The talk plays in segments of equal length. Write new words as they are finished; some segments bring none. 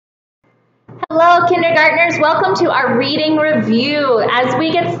Hello, kindergartners. Welcome to our reading review. As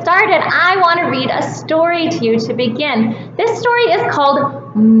we get started, I want to read a story to you to begin. This story is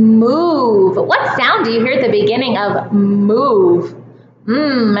called Move. What sound do you hear at the beginning of move?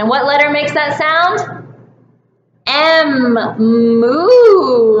 And what letter makes that sound? M.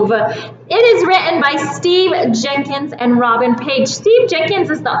 Move. It is written by Steve Jenkins and Robin Page. Steve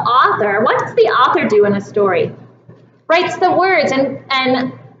Jenkins is the author. What does the author do in a story? Writes the words,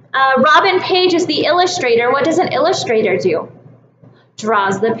 and Robin Page is the illustrator. What does an illustrator do?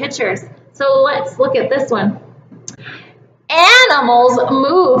 Draws the pictures. So let's look at this one. Animals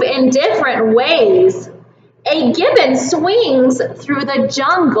move in different ways. A gibbon swings through the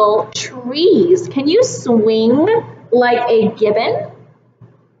jungle trees. Can you swing like a gibbon?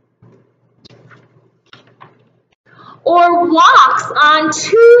 Or walks on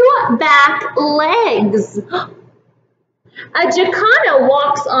two back legs. A jacana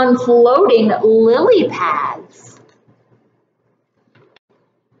walks on floating lily pads.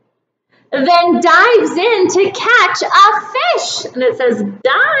 Then dives in to catch a fish. And it says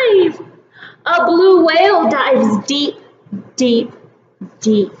dive. A blue whale dives deep, deep,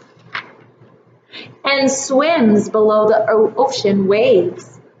 deep. And swims below the ocean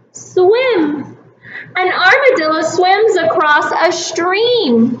waves. Swim. An armadillo swims across a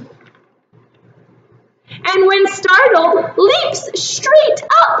stream. And when startled, leaps straight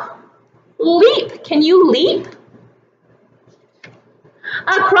up. Leap. Can you leap?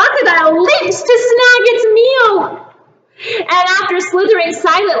 A crocodile leaps to snag its meal. And after slithering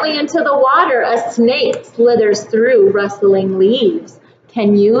silently into the water, a snake slithers through rustling leaves.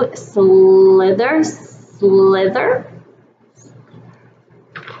 Can you slither?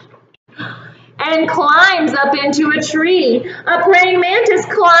 And climbs up into a tree. A praying mantis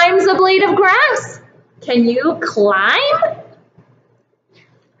climbs a blade of grass. Can you climb?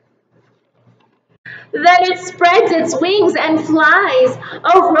 Then it spreads its wings and flies.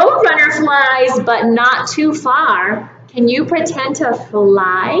 A roadrunner flies, but not too far. Can you pretend to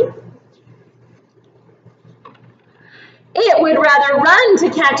fly? It would rather run to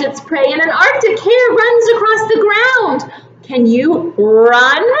catch its prey, and an Arctic hare runs across the ground. Can you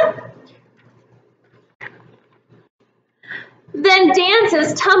run? Then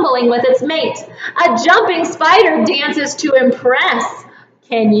dances tumbling with its mate. A jumping spider dances to impress.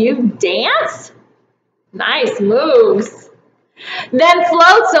 Can you dance? Nice moves. Then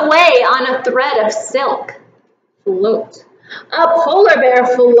floats away on a thread of silk. Float. A polar bear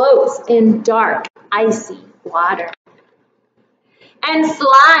floats in dark, icy water. And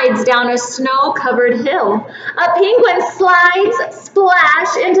slides down a snow-covered hill. A penguin slides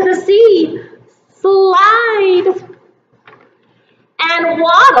splash into the sea. Slide. And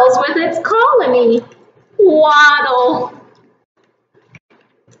waddles with its colony. Waddle.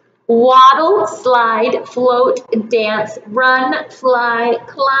 Waddle, slide, float, dance, run, fly,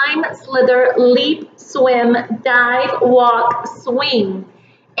 climb, slither, leap, swim, dive, walk, swing.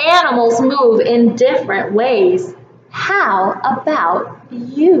 Animals move in different ways. How about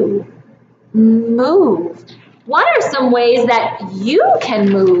you? Move. What are some ways that you can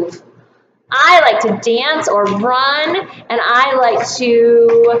move? I like to dance or run, and I like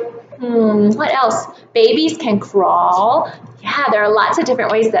to, what else? Babies can crawl. Yeah, there are lots of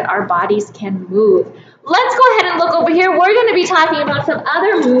different ways that our bodies can move. Let's go ahead and look over here. We're going to be talking about some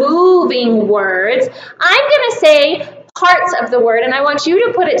other moving words. I'm going to say parts of the word, and I want you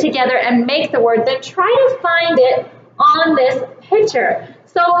to put it together and make the word. Then try to find it on this picture.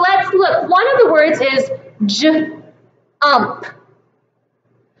 So let's look. One of the words is jump.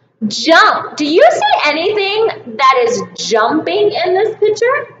 Jump. Do you see anything that is jumping in this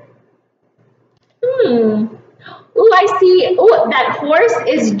picture? I see, that horse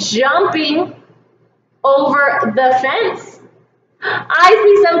is jumping over the fence. I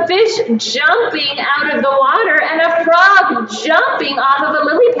see some fish jumping out of the water and a frog jumping off of a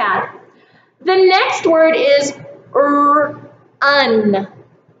lily pad. The next word is run.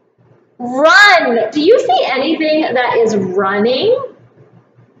 Run. Do you see anything that is running?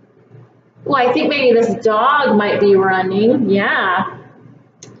 Well, I think maybe this dog might be running. Yeah.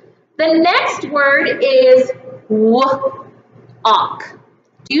 The next word is walk.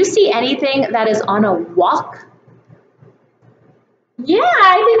 Do you see anything that is on a walk? Yeah,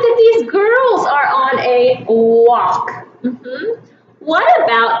 I think that these girls are on a walk. What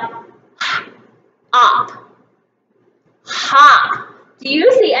about hop? Hop. Do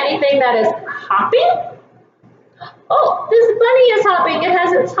you see anything that is hopping? Oh, this bunny is hopping. It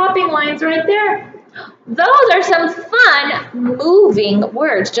has its hopping lines right there. Those are some fun moving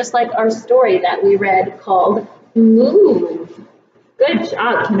words, just like our story that we read called Move. Good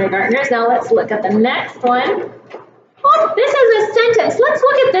job, kindergartners. Now let's look at the next one. Oh, this is a sentence. Let's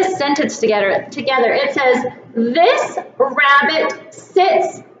look at this sentence together. It says, this rabbit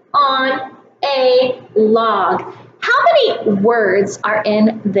sits on a log. How many words are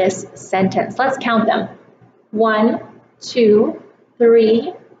in this sentence? Let's count them. 1, 2,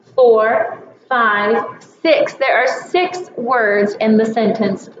 3, 4, 5, 6. There are 6 words in the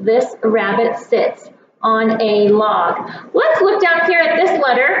sentence. This rabbit sits on a log. Let's look down here at this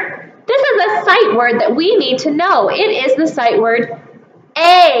letter. This is a sight word that we need to know. It is the sight word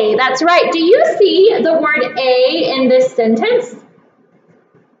a. That's right. Do you see the word a in this sentence?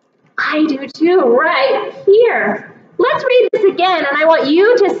 I do too, right here. Let's read this again, and I want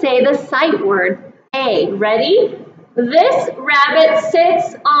you to say the sight word a. Ready? This rabbit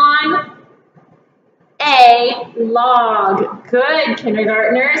sits on a log. Good,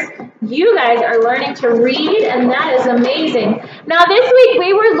 kindergartners. You guys are learning to read, and that is amazing. Now, this week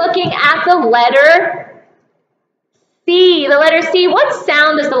we were looking at the letter C. The letter C. What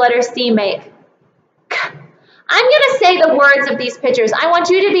sound does the letter C make? I'm going to say the words of these pictures. I want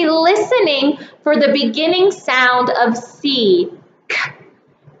you to be listening for the beginning sound of C.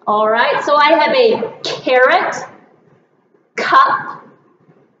 All right, so I have a carrot, cup,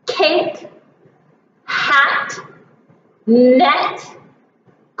 cake, hat, net,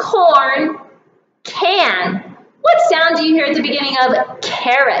 corn, can. What sound do you hear at the beginning of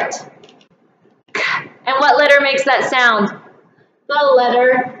carrot? And what letter makes that sound? The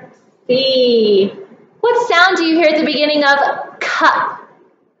letter C. What sound do you hear at the beginning of cup?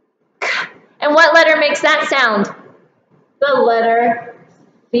 And what letter makes that sound? The letter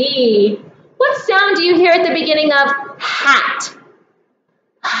C. What sound do you hear at the beginning of hat?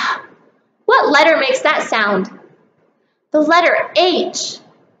 What letter makes that sound? The letter H.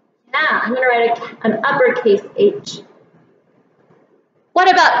 Yeah, I'm going to write an uppercase H.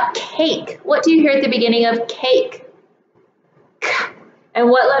 What about cake? What do you hear at the beginning of cake? And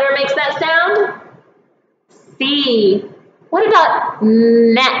what letter makes that sound? C. What about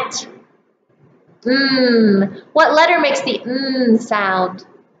net? What letter makes the sound?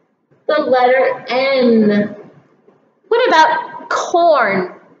 The letter N. What about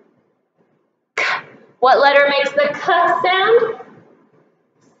corn? What letter makes the k sound?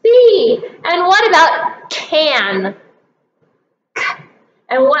 C. And what about can?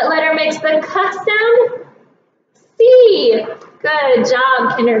 And what letter makes the k sound? C. Good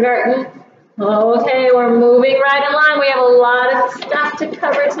job, kindergarten. Okay, we're moving right along. We have a lot of stuff to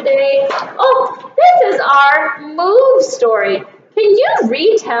cover today. Oh, this is our move story. Can you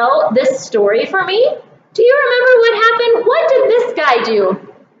retell this story for me? Do you remember what happened? What did this guy do?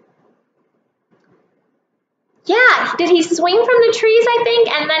 Yeah, did he swing from the trees, I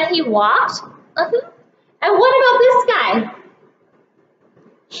think, and then he walked? And what about this guy?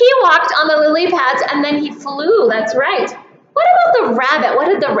 He walked on the lily pads and then he flew, that's right. What about the rabbit? What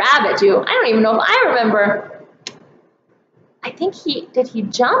did the rabbit do? I don't even know if I remember. I think did he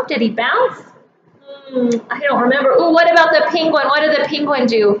jump? Did he bounce? I don't remember. Ooh, what about the penguin? What did the penguin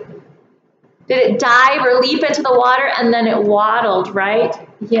do? Did it dive or leap into the water and then it waddled, right?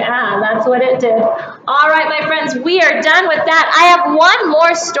 Yeah, that's what it did. All right, my friends, we are done with that. I have one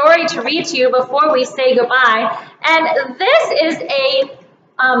more story to read to you before we say goodbye. And this is a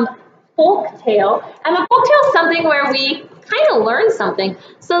folk tale. And a folk tale is something where we kind of learn something.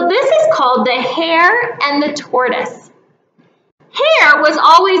 So this is called The Hare and the Tortoise. Hare was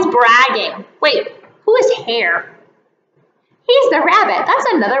always bragging. Wait, who is Hare? He's the rabbit. That's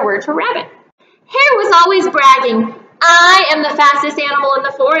another word for rabbit. Hare was always bragging. I am the fastest animal in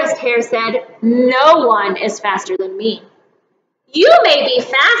the forest, Hare said. No one is faster than me. You may be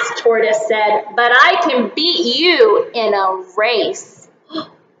fast, Tortoise said, but I can beat you in a race.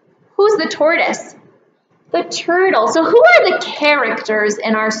 Who's the tortoise? The turtle. So who are the characters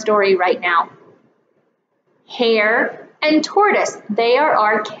in our story right now? Hare and tortoise. They are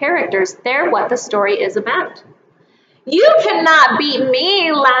our characters. They're what the story is about. You cannot beat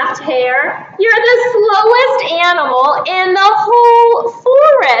me, laughed Hare. You're the slowest animal in the whole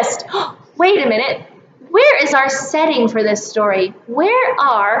forest. Wait a minute. Where is our setting for this story? Where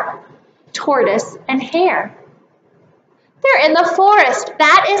are tortoise and hare? They're in the forest.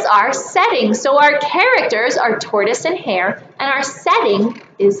 That is our setting. So our characters are tortoise and hare, and our setting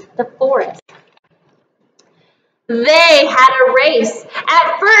is the forest. They had a race.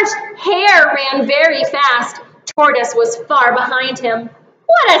 At first, Hare ran very fast. Tortoise was far behind him.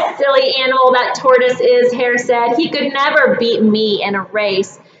 What a silly animal that Tortoise is, Hare said. He could never beat me in a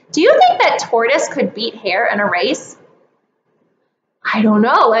race. Do you think that Tortoise could beat Hare in a race? I don't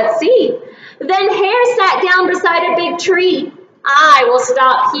know. Let's see. Then Hare sat down beside a big tree. I will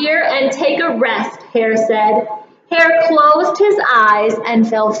stop here and take a rest, Hare said. Hare closed his eyes and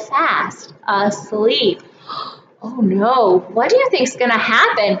fell fast asleep. Oh no, what do you think's gonna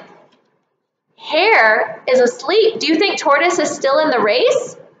happen? Hare is asleep. Do you think Tortoise is still in the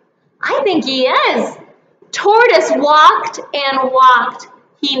race? I think he is. Tortoise walked and walked.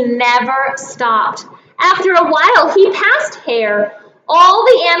 He never stopped. After a while, he passed Hare. All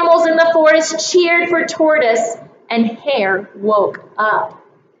the animals in the forest cheered for Tortoise, and Hare woke up.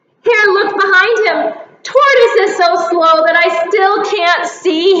 Hare looked behind him. Tortoise is so slow that I still can't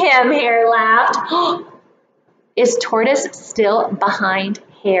see him, Hare laughed. Is Tortoise still behind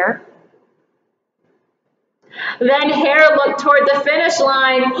Hare? Then Hare looked toward the finish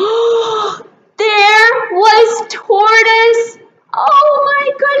line. There was Tortoise. Oh my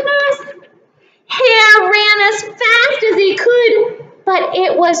goodness. Hare ran as fast as he could, but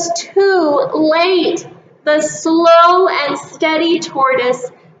it was too late. The slow and steady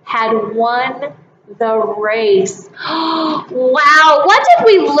Tortoise had won the race. Wow, what did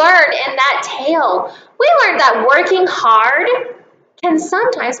we learn in that tale? We learned that working hard can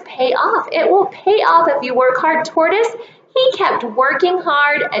sometimes pay off. It will pay off if you work hard. Tortoise, he kept working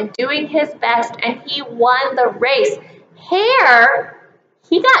hard and doing his best, and he won the race. Hare,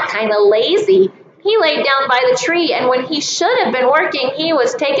 he got kind of lazy. He laid down by the tree, and when he should have been working, he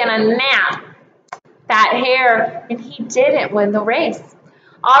was taking a nap. That Hare, and he didn't win the race.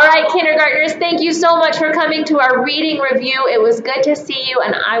 All right, kindergartners, thank you so much for coming to our reading review. It was good to see you,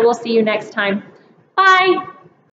 and I will see you next time. Bye.